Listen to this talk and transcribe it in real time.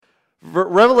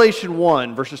Revelation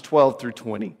 1, verses 12 through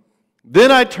 20.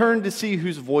 Then I turned to see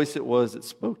whose voice it was that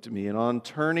spoke to me, and on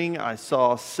turning I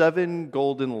saw 7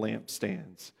 golden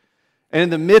lampstands. And in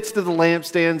the midst of the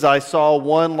lampstands I saw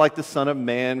one like the Son of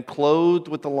Man, clothed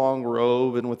with a long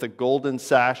robe and with a golden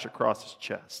sash across his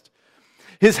chest.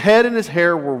 His head and his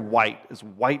hair were white as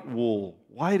white wool,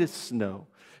 white as snow.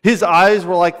 His eyes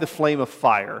were like the flame of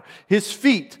fire. His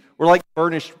feet were like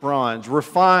burnished bronze,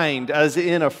 refined as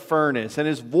in a furnace, and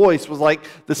his voice was like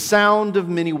the sound of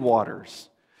many waters.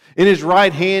 In his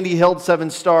right hand he held 7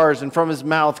 stars, and from his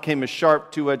mouth came a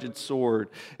sharp 2-edged sword.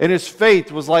 And his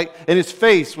face was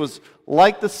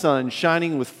like the sun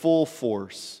shining with full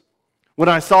force. When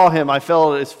I saw him, I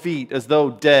fell at his feet as though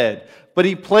dead. But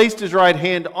he placed his right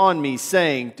hand on me,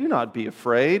 saying, "Do not be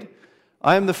afraid.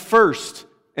 I am the first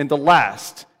and the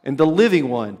last and the living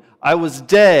one. I was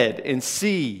dead, and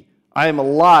see, I am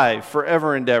alive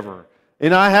forever and ever.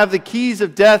 And I have the keys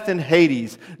of death and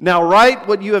Hades. Now write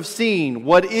what you have seen,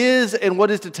 what is and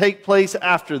what is to take place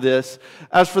after this.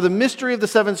 As for the mystery of the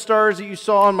 7 stars that you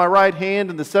saw on my right hand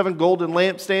and the 7 golden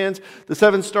lampstands, the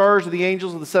 7 stars are the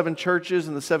angels of the 7 churches,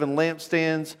 and the 7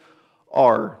 lampstands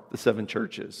are the 7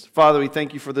 churches." Father, we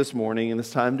thank you for this morning and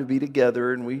this time to be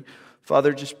together. And we,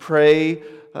 Father, just pray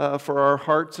for our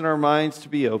hearts and our minds to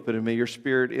be open, and may your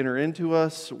Spirit enter into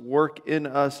us, work in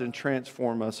us, and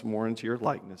transform us more into your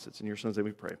likeness. It's in your Son's name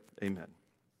we pray. Amen.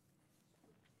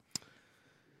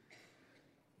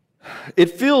 It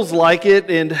feels like it,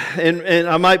 and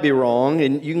I might be wrong,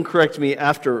 and you can correct me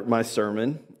after my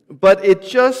sermon, but it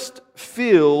just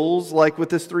feels like with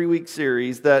this 3-week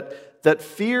series that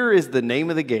fear is the name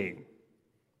of the game.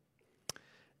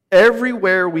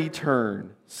 Everywhere we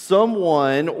turn,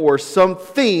 someone or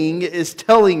something is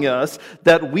telling us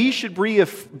that we should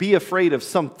be afraid of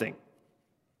something.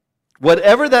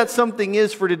 Whatever that something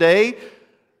is for today,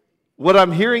 what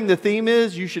I'm hearing the theme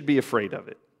is, you should be afraid of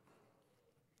it.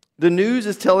 The news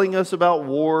is telling us about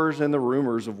wars and the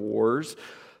rumors of wars.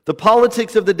 The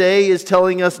politics of the day is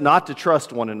telling us not to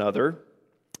trust one another.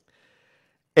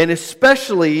 And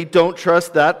especially don't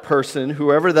trust that person,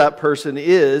 whoever that person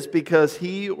is, because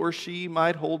he or she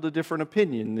might hold a different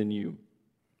opinion than you.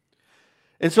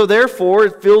 And so therefore,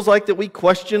 it feels like that we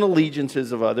question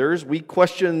allegiances of others. We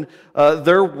question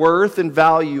their worth and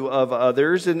value of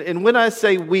others. And when I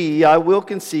say we, I will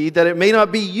concede that it may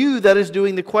not be you that is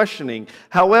doing the questioning.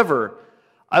 However,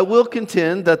 I will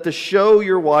contend that the show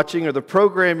you're watching or the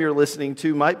program you're listening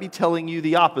to might be telling you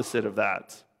the opposite of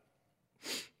that.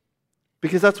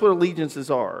 Because that's what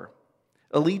allegiances are.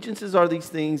 Allegiances are these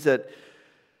things that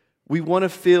we want to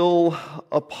feel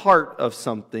a part of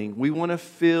something. We want to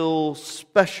feel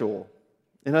special.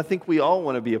 And I think we all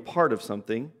want to be a part of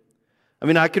something. I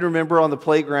mean, I can remember on the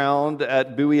playground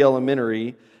at Bowie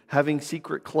Elementary having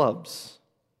secret clubs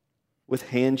with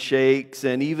handshakes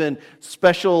and even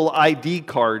special ID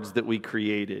cards that we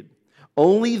created.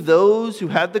 Only those who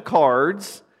had the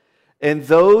cards and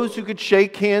those who could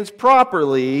shake hands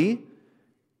properly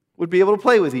would be able to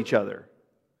play with each other.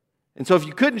 And so if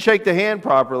you couldn't shake the hand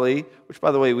properly, which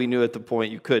by the way we knew at the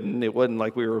point you couldn't, it wasn't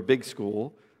like we were a big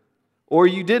school, or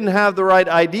you didn't have the right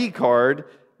ID card,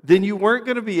 then you weren't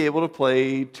going to be able to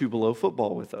play two-below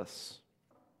football with us.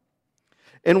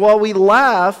 And while we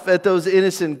laugh at those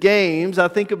innocent games, I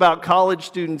think about college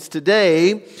students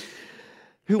today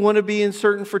who want to be in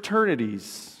certain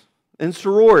fraternities and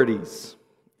sororities.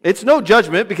 It's no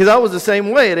judgment, because I was the same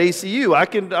way at ACU.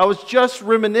 I was just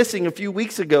reminiscing a few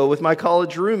weeks ago with my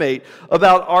college roommate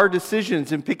about our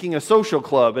decisions in picking a social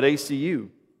club at ACU.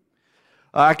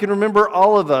 I can remember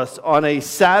all of us on a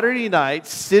Saturday night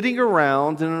sitting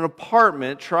around in an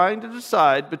apartment trying to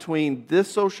decide between this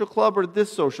social club or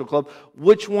this social club,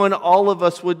 which one all of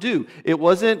us would do. It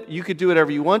wasn't you could do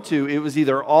whatever you want to. It was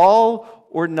either all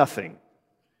or nothing.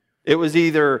 It was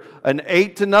either an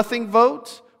 8-0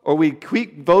 vote, or we'd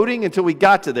keep voting until we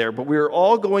got to there, but we were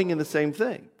all going in the same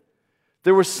thing.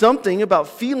 There was something about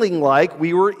feeling like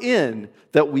we were in,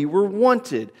 that we were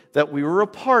wanted, that we were a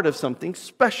part of something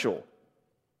special.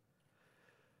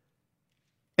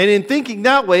 And in thinking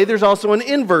that way, there's also an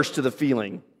inverse to the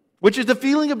feeling, which is the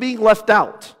feeling of being left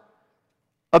out,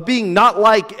 of being not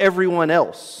like everyone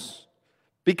else,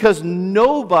 because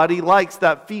nobody likes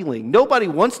that feeling. Nobody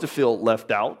wants to feel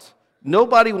left out.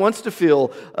 Nobody wants to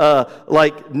feel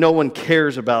like no one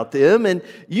cares about them. And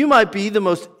you might be the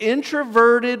most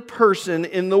introverted person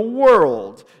in the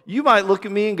world. You might look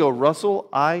at me and go, "Russell,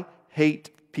 I hate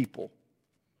people."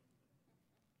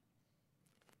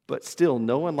 But still,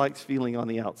 no one likes feeling on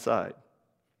the outside.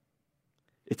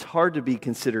 It's hard to be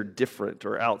considered different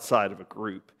or outside of a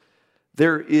group.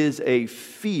 There is a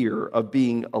fear of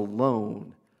being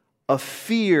alone, a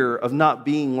fear of not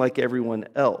being like everyone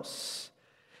else.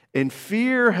 And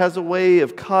fear has a way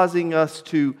of causing us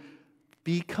to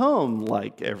become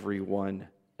like everyone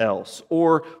else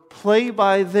or play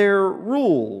by their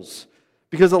rules.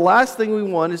 Because the last thing we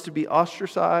want is to be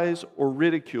ostracized or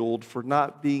ridiculed for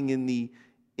not being in the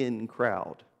in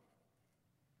crowd.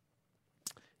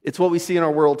 It's what we see in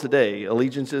our world today,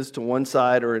 allegiances to one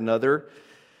side or another.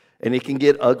 And it can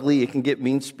get ugly, it can get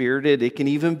mean-spirited, it can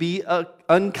even be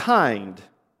unkind.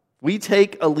 We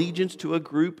take allegiance to a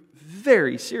group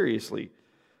very seriously.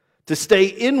 To stay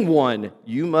in one,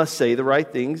 you must say the right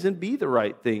things and be the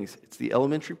right things. It's the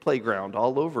elementary playground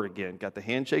all over again. Got the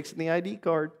handshakes and the ID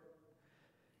card.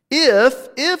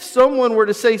 If someone were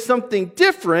to say something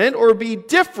different or be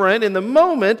different in the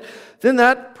moment, then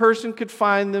that person could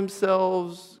find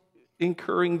themselves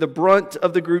incurring the brunt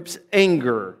of the group's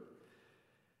anger.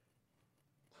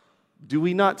 Do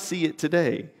we not see it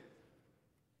today?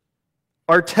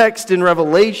 Our text in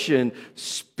Revelation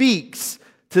speaks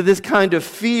to this kind of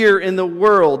fear in the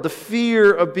world, the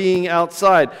fear of being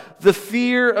outside, the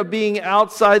fear of being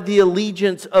outside the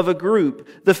allegiance of a group,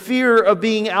 the fear of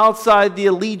being outside the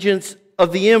allegiance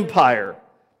of the empire.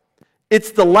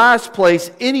 It's the last place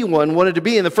anyone wanted to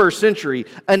be in the first century,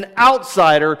 an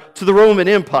outsider to the Roman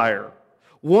Empire.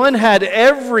 One had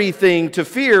everything to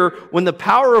fear when the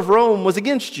power of Rome was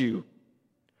against you.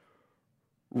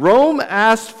 Rome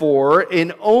asked for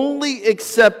and only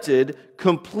accepted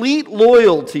complete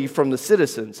loyalty from the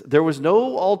citizens. There was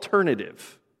no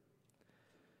alternative.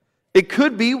 It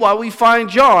could be why we find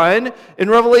John in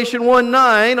Revelation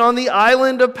 1:9 on the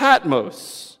island of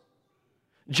Patmos.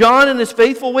 John, in his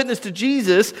faithful witness to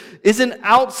Jesus, is an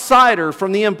outsider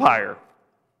from the empire.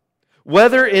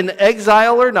 Whether in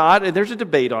exile or not, and there's a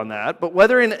debate on that, but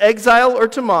whether in exile or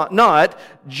not,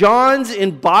 John's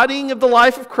embodying of the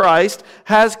life of Christ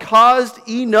has caused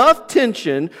enough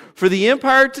tension for the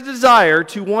empire to desire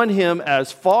to want him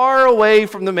as far away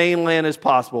from the mainland as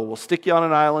possible. We'll stick you on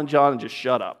an island, John, and just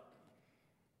shut up.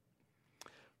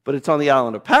 But it's on the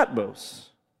island of Patmos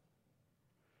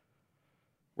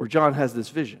where John has this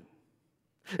vision.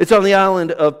 It's on the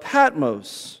island of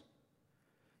Patmos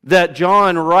that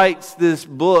John writes this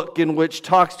book in which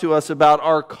talks to us about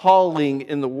our calling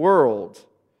in the world.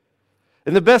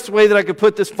 And the best way that I could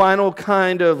put this final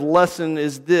kind of lesson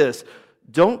is this: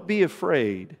 don't be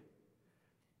afraid,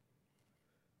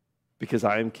 because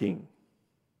I am king.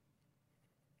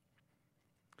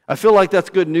 I feel like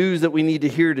that's good news that we need to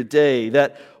hear today,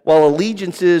 that while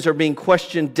allegiances are being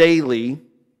questioned daily,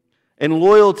 and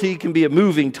loyalty can be a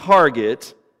moving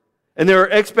target, and there are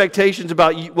expectations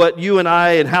about what you and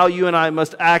I and how you and I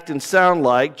must act and sound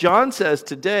like, John says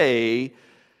today,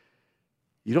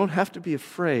 you don't have to be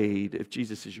afraid if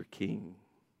Jesus is your king.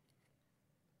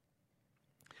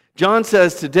 John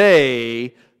says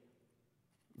today,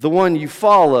 the one you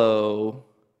follow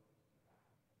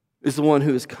is the one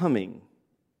who is coming.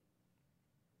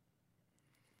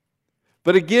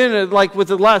 But again, like with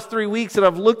the last 3 weeks that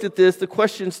I've looked at this, the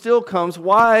question still comes,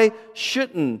 why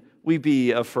shouldn't we be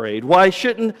afraid? Why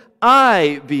shouldn't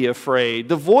I be afraid?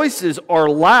 The voices are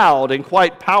loud and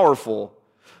quite powerful.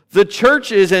 The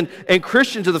churches and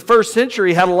Christians of the first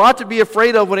century had a lot to be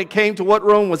afraid of when it came to what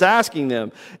Rome was asking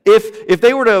them. If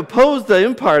they were to oppose the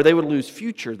empire, they would lose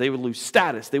future, they would lose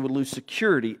status, they would lose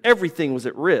security. Everything was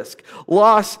at risk.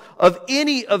 Loss of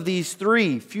any of these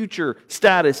three, future,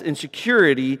 status, and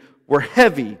security, were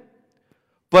heavy.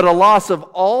 But a loss of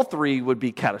all three would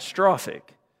be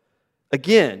catastrophic.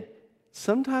 Again,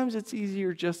 sometimes it's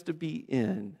easier just to be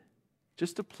in,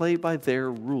 just to play by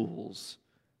their rules,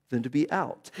 than to be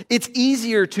out. It's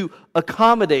easier to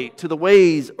accommodate to the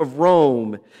ways of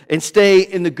Rome and stay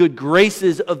in the good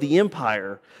graces of the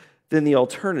empire than the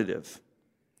alternative.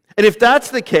 And if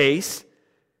that's the case,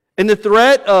 and the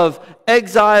threat of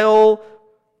exile,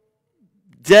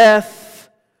 death,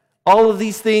 all of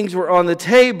these things were on the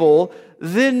table,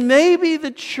 then maybe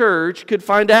the church could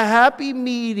find a happy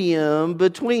medium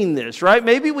between this, right?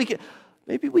 Maybe we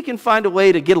can find a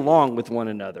way to get along with one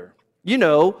another. You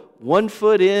know, 1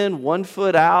 foot in, 1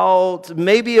 foot out.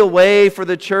 Maybe a way for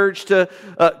the church to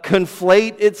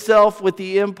conflate itself with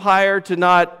the empire, to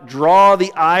not draw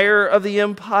the ire of the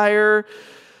empire.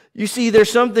 You see,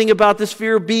 there's something about this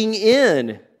fear of being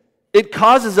in. It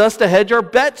causes us to hedge our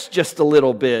bets just a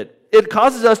little bit. It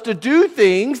causes us to do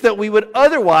things that we would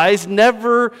otherwise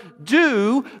never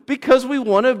do because we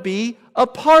want to be a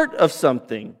part of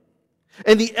something.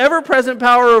 And the ever-present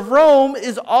power of Rome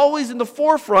is always in the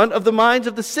forefront of the minds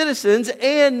of the citizens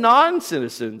and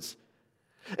non-citizens.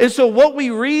 And so what we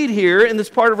read here in this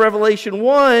part of Revelation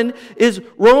 1 is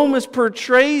Rome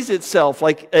portrays itself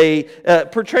as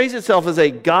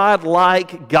a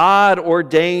God-like,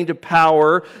 God-ordained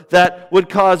power that would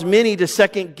cause many to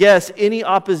second-guess any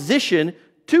opposition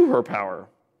to her power.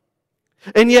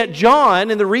 And yet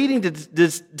John, in the reading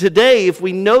today, if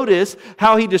we notice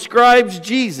how he describes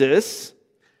Jesus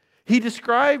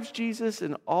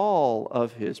in all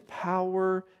of his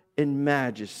power and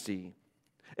majesty.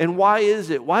 And why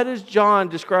is it? Why does John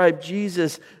describe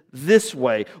Jesus this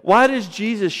way? Why does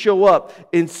Jesus show up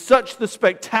in such the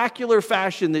spectacular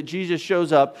fashion that Jesus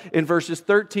shows up in verses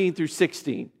 13 through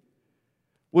 16?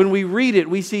 When we read it,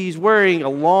 we see he's wearing a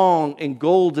long and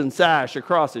golden sash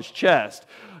across his chest.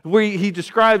 He's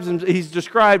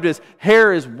described as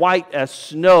hair as white as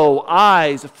snow,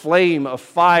 eyes a flame of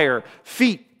fire,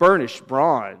 feet burnished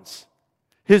bronze.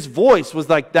 His voice was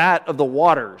like that of the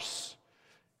waters.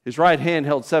 His right hand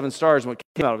held 7 stars, and what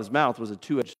came out of his mouth was a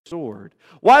 2-edged sword.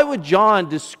 Why would John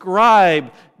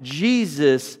describe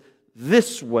Jesus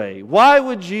this way? Why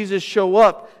would Jesus show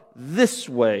up this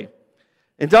way?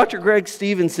 And Dr. Greg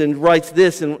Stevenson writes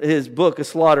this in his book, A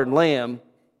Slaughtered Lamb.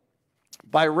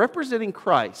 By representing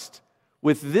Christ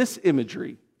with this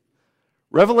imagery,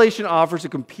 Revelation offers a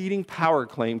competing power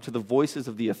claim to the voices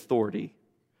of the authority,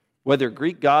 whether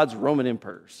Greek gods or Roman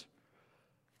emperors,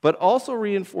 but also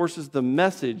reinforces the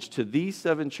message to these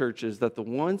 7 churches that the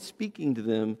one speaking to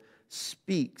them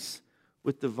speaks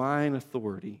with divine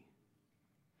authority.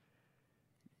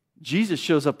 Jesus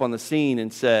shows up on the scene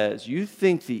and says, you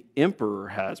think the emperor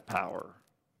has power.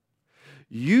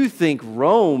 You think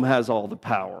Rome has all the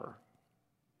power.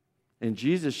 And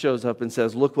Jesus shows up and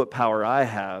says, look what power I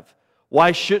have.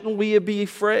 Why shouldn't we be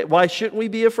afraid? Why shouldn't we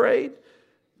be afraid?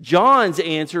 John's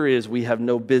answer is, we have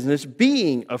no business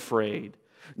being afraid.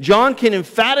 John can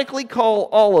emphatically call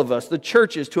all of us, the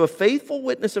churches, to a faithful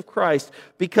witness of Christ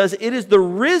because it is the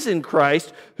risen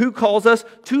Christ who calls us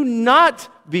to not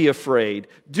be afraid.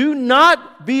 Do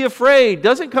not be afraid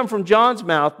doesn't come from John's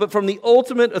mouth, but from the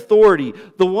ultimate authority,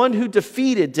 the one who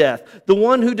defeated death, the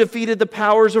one who defeated the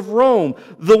powers of Rome,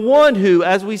 the one who,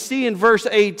 as we see in verse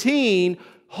 18,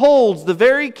 holds the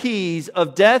very keys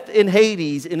of death and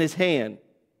Hades in his hand.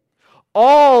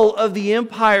 All of the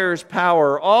empire's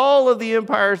power, all of the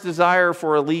empire's desire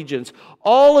for allegiance,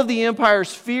 all of the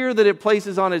empire's fear that it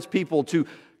places on its people to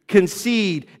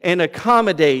concede and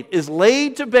accommodate is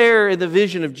laid to bear in the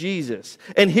vision of Jesus.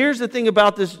 And here's the thing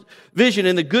about this vision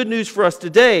and the good news for us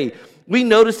today. We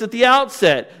noticed at the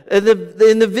outset in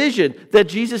the vision that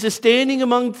Jesus is standing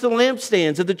amongst the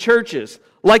lampstands of the churches,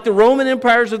 like the Roman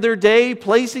empires of their day,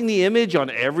 placing the image on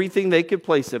everything they could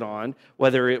place it on,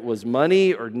 whether it was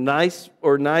money or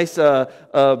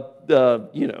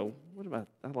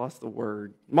I lost the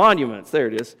word. Monuments, there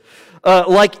it is.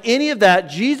 Like any of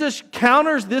that, Jesus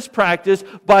counters this practice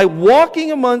by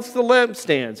walking amongst the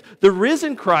lampstands. The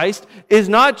risen Christ is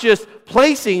not just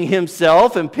placing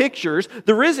himself in pictures.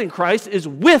 The risen Christ is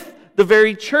with the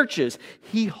very churches.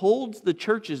 He holds the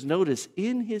churches, notice,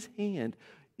 in his hand,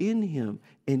 in him,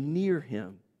 and near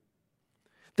him.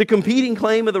 The competing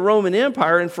claim of the Roman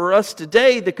Empire, and for us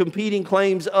today, the competing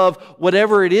claims of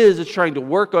whatever it is that's trying to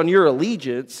work on your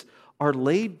allegiance, are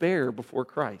laid bare before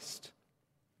Christ.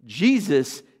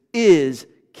 Jesus is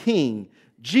King.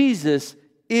 Jesus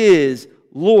is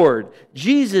Lord.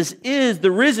 Jesus is the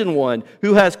risen one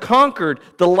who has conquered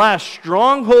the last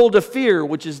stronghold of fear,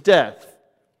 which is death.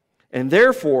 And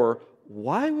therefore,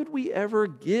 why would we ever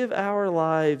give our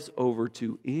lives over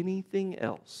to anything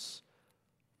else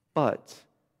but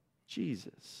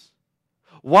Jesus?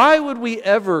 Why would we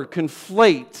ever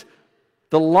conflate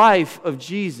the life of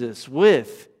Jesus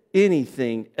with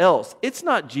anything else? It's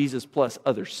not Jesus plus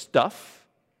other stuff.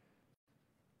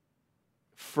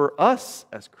 For us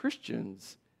as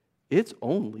Christians, it's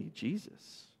only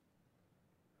Jesus.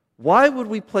 Why would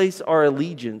we place our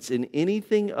allegiance in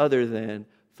anything other than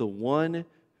the one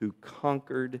who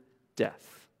conquered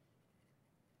death?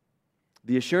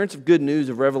 The assurance of good news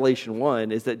of Revelation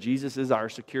 1 is that Jesus is our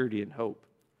security and hope.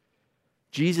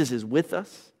 Jesus is with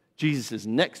us. Jesus is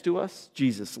next to us.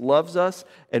 Jesus loves us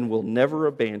and will never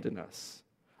abandon us.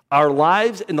 Our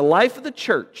lives and the life of the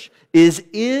church is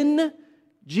in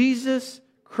Jesus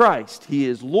Christ. He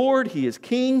is Lord. He is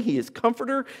King. He is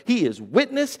Comforter. He is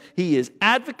Witness. He is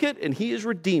Advocate. And He is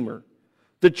Redeemer.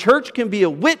 The church can be a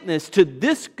witness to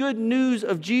this good news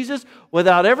of Jesus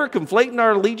without ever conflating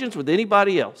our allegiance with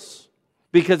anybody else.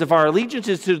 Because if our allegiance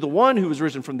is to the one who was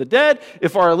risen from the dead,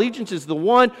 if our allegiance is the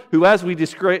one who, as we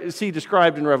see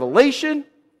described in Revelation,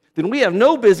 then we have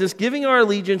no business giving our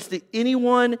allegiance to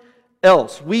anyone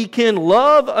else. We can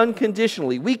love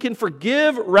unconditionally. We can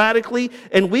forgive radically.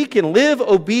 And we can live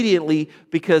obediently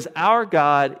because our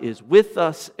God is with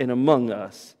us and among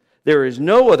us. There is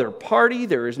no other party,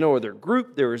 there is no other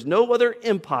group, there is no other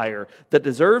empire that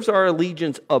deserves our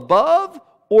allegiance above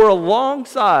or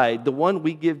alongside the one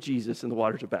we give Jesus in the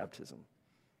waters of baptism.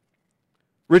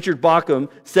 Richard Bauckham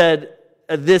said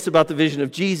this about the vision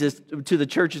of Jesus to the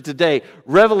churches today.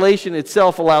 Revelation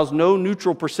itself allows no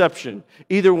neutral perception.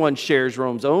 Either one shares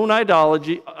Rome's own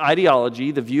ideology,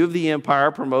 the view of the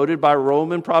empire promoted by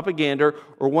Roman propaganda,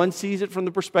 or one sees it from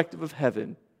the perspective of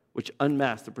heaven, which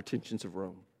unmasks the pretensions of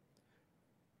Rome.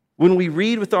 When we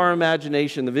read with our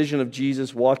imagination the vision of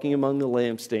Jesus walking among the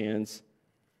lampstands,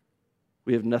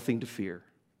 we have nothing to fear.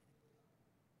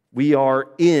 We are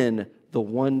in the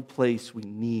one place we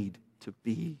need to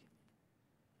be.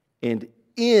 And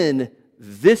in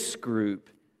this group,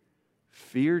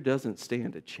 fear doesn't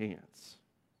stand a chance.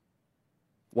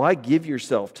 Why give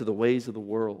yourself to the ways of the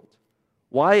world?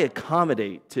 Why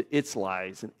accommodate to its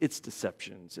lies and its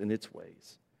deceptions and its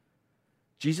ways?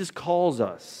 Jesus calls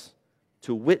us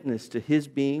to witness to His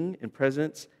being and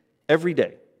presence every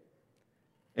day,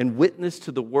 and witness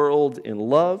to the world in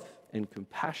love and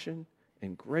compassion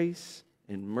and grace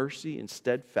and mercy and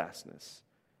steadfastness.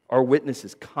 Our witness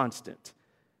is constant.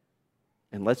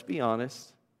 And let's be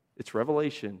honest, it's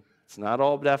revelation. It's not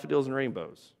all daffodils and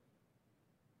rainbows.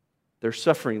 There's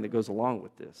suffering that goes along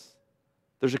with this.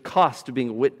 There's a cost to being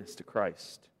a witness to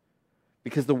Christ,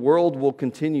 because the world will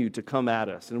continue to come at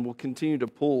us and will continue to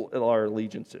pull at our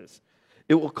allegiances.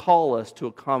 It will call us to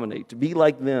accommodate, to be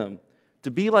like them,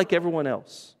 to be like everyone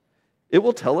else. It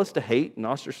will tell us to hate and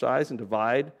ostracize and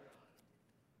divide,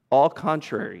 all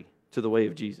contrary to the way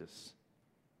of Jesus.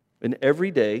 And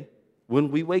every day, when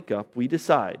we wake up, we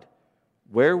decide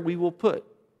where we will put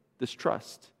this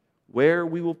trust, where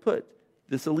we will put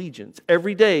this allegiance.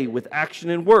 Every day, with action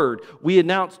and word, we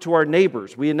announce to our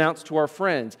neighbors, we announce to our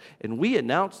friends, and we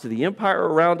announce to the empire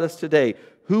around us today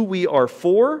who we are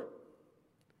for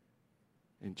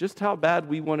and just how bad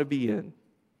we want to be in.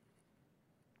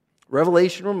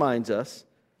 Revelation reminds us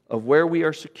of where we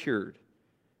are secured,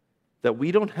 that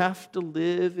we don't have to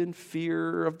live in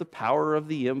fear of the power of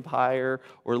the empire,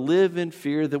 or live in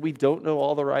fear that we don't know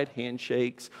all the right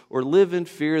handshakes, or live in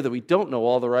fear that we don't know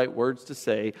all the right words to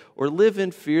say, or live in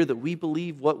fear that we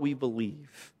believe what we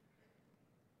believe.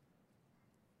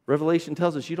 Revelation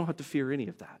tells us you don't have to fear any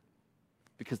of that,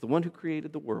 because the one who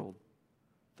created the world,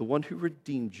 the one who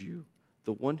redeemed you,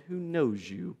 the one who knows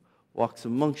you, walks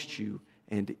amongst you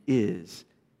and is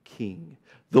King.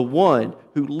 The one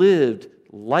who lived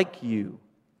like you,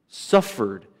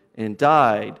 suffered and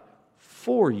died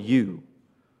for you,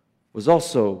 was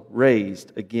also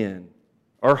raised again.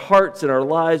 Our hearts and our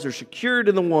lives are secured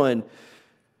in the one.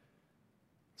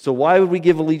 So why would we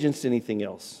give allegiance to anything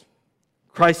else?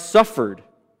 Christ suffered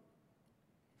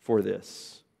for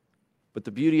this. But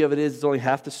the beauty of it is it's only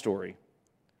half the story.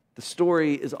 The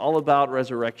story is all about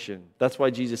resurrection. That's why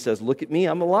Jesus says, look at me,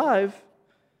 I'm alive.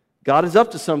 God is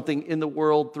up to something in the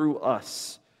world through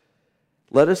us.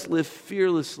 Let us live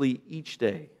fearlessly each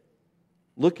day,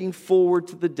 looking forward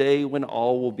to the day when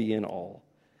all will be in all.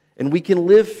 And we can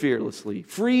live fearlessly,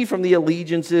 free from the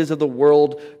allegiances of the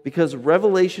world, because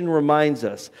Revelation reminds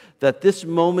us that this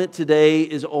moment today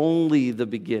is only the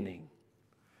beginning.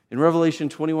 In Revelation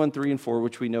 21:3 and 4,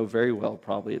 which we know very well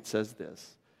probably, it says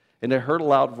this, "And I heard a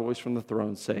loud voice from the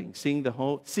throne saying, See, the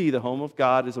home of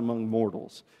God is among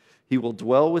mortals. He will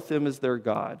dwell with them as their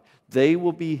God. They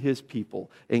will be His people,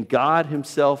 and God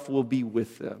Himself will be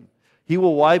with them. He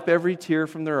will wipe every tear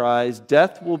from their eyes.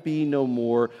 Death will be no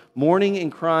more. Mourning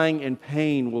and crying and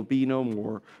pain will be no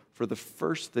more, for the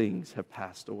first things have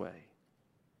passed away."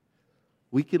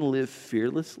 We can live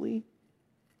fearlessly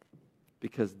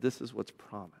because this is what's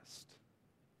promised.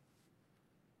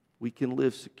 We can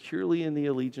live securely in the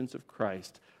allegiance of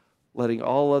Christ, letting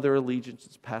all other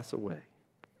allegiances pass away,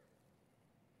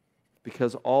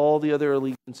 because all the other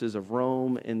allegiances of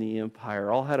Rome and the empire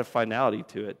all had a finality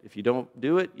to it. If you don't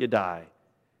do it, you die.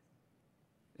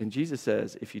 And Jesus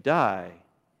says, if you die,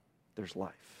 there's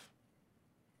life.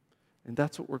 And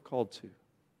that's what we're called to.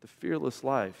 The fearless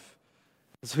life,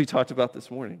 as we talked about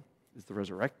this morning, is the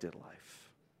resurrected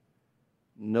life.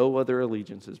 No other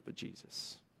allegiances but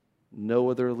Jesus.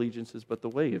 No other allegiances but the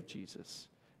way of Jesus.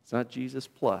 It's not Jesus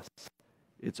plus.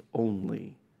 It's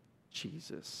only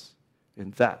Jesus.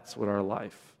 And that's what our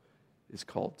life is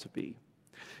called to be.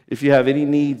 If you have any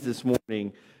needs this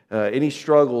morning, any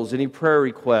struggles, any prayer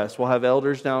requests, we'll have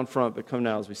elders down front, but come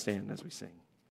now as we stand, as we sing.